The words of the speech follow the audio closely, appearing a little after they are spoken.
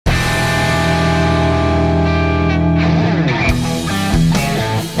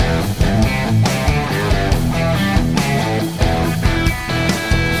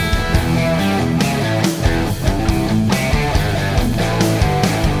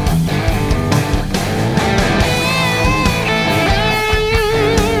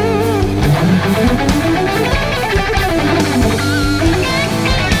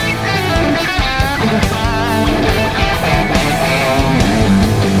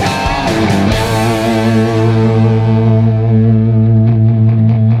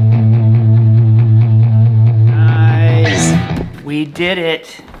did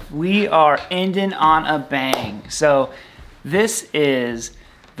it. We are ending on a bang. So this is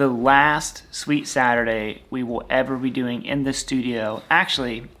the last Sweet Saturday we will ever be doing in the studio.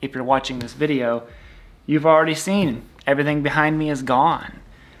 Actually, if you're watching this video, you've already seen everything behind me is gone.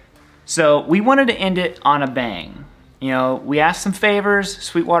 So we wanted to end it on a bang. You know, we asked some favors,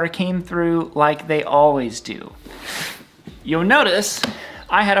 Sweetwater came through like they always do. You'll notice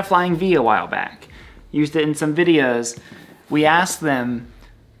I had a Flying V a while back. Used it in some videos. We asked them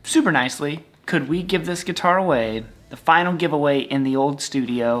super nicely, could we give this guitar away? The final giveaway in the old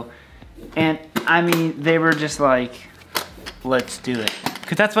studio. And I mean, they were just like, let's do it.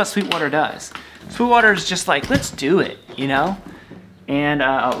 Because that's what Sweetwater does. Sweetwater is just like, let's do it, you know? And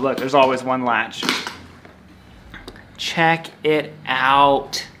oh, look, there's always one latch. Check it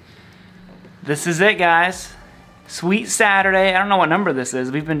out. This is it, guys. Sweet Saturday. I don't know what number this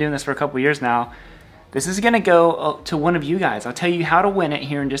is. We've been doing this for a couple years now. This is gonna go to one of you guys. I'll tell you how to win it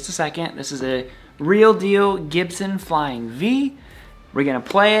here in just a second. This is a real deal Gibson Flying V. We're gonna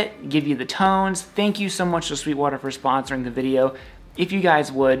play it, give you the tones. Thank you so much to Sweetwater for sponsoring the video. If you guys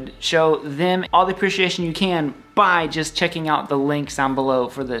would, show them all the appreciation you can by just checking out the links down below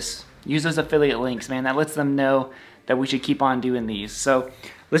for this. Use those affiliate links, man. That lets them know that we should keep on doing these. So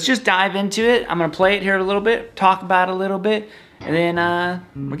let's just dive into it. I'm gonna play it here a little bit, talk about it a little bit, and then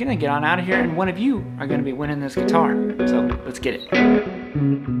we're gonna get on out of here, and one of you are gonna be winning this guitar. So let's get it.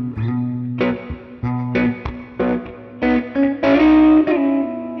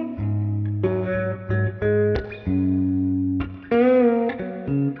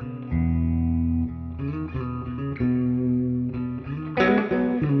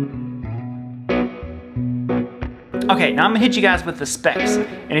 Okay, now I'm gonna hit you guys with the specs.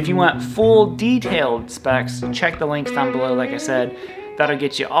 And if you want full detailed specs, check the links down below, like I said. That'll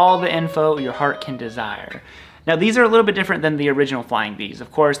get you all the info your heart can desire. Now these are a little bit different than the original Flying Vs.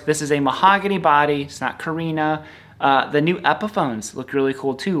 Of course, this is a mahogany body, it's not Carina. The new Epiphones look really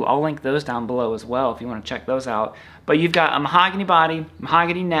cool too. I'll link those down below as well if you wanna check those out. But you've got a mahogany body,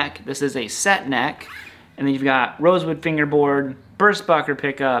 mahogany neck. This is a set neck. And then you've got rosewood fingerboard, burst bucker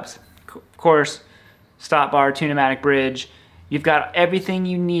pickups, of course, stop bar, tune-o-matic bridge. You've got everything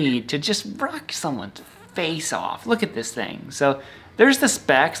you need to just rock someone's face off. Look at this thing. So there's the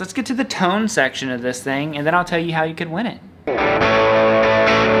specs. Let's get to the tone section of this thing, and then I'll tell you how you could win it.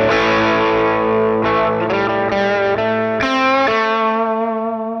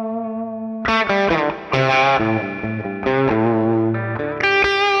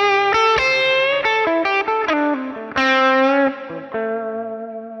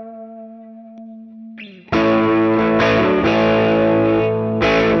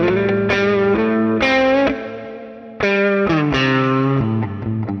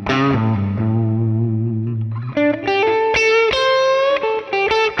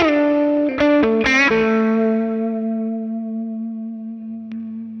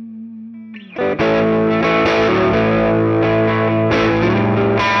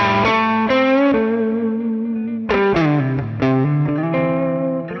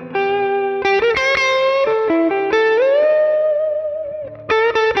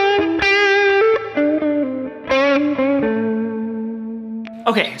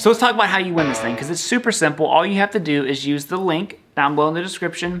 Okay, so let's talk about how you win this thing, because it's super simple. All you have to do is use the link down below in the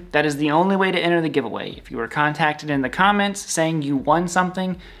description. That is the only way to enter the giveaway. If you were contacted in the comments saying you won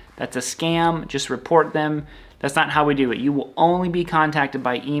something, that's a scam. Just report them. That's not how we do it. You will only be contacted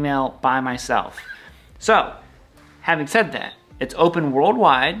by email by myself. So, having said that, it's open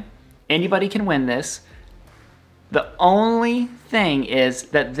worldwide. Anybody can win this. The only thing is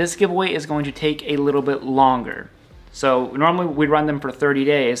that this giveaway is going to take a little bit longer. So normally we run them for 30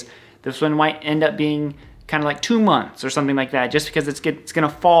 days. This one might end up being kind of like 2 months or something like that, just because it's gonna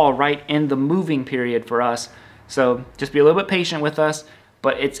fall right in the moving period for us. So just be a little bit patient with us,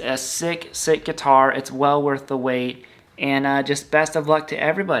 but it's a sick, sick guitar. It's well worth the wait, and just best of luck to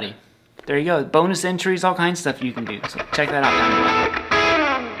everybody. There you go, bonus entries, all kinds of stuff you can do. So check that out down below.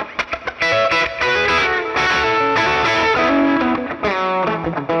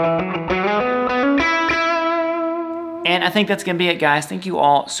 And I think that's gonna be it, guys. Thank you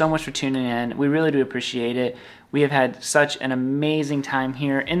all so much for tuning in. We really do appreciate it. We have had such an amazing time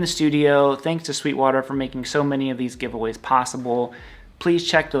here in the studio. Thanks to Sweetwater for making so many of these giveaways possible. Please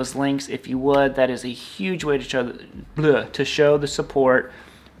check those links if you would. That is a huge way to show the support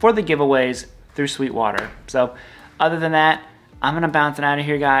for the giveaways through Sweetwater. So other than that, I'm gonna bounce it out of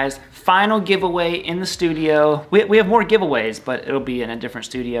here, guys. Final giveaway in the studio. We have more giveaways, but it'll be in a different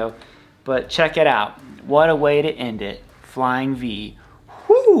studio. But check it out. What a way to end it. Flying V.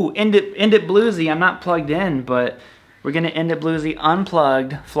 Whoo! End it bluesy. I'm not plugged in, but We're gonna end it bluesy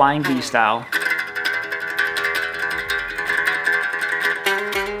unplugged, flying V style.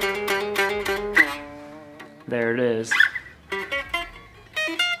 There it is.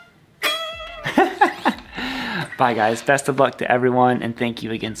 Bye guys, best of luck to everyone, and thank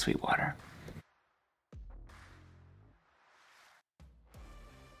you again, Sweetwater.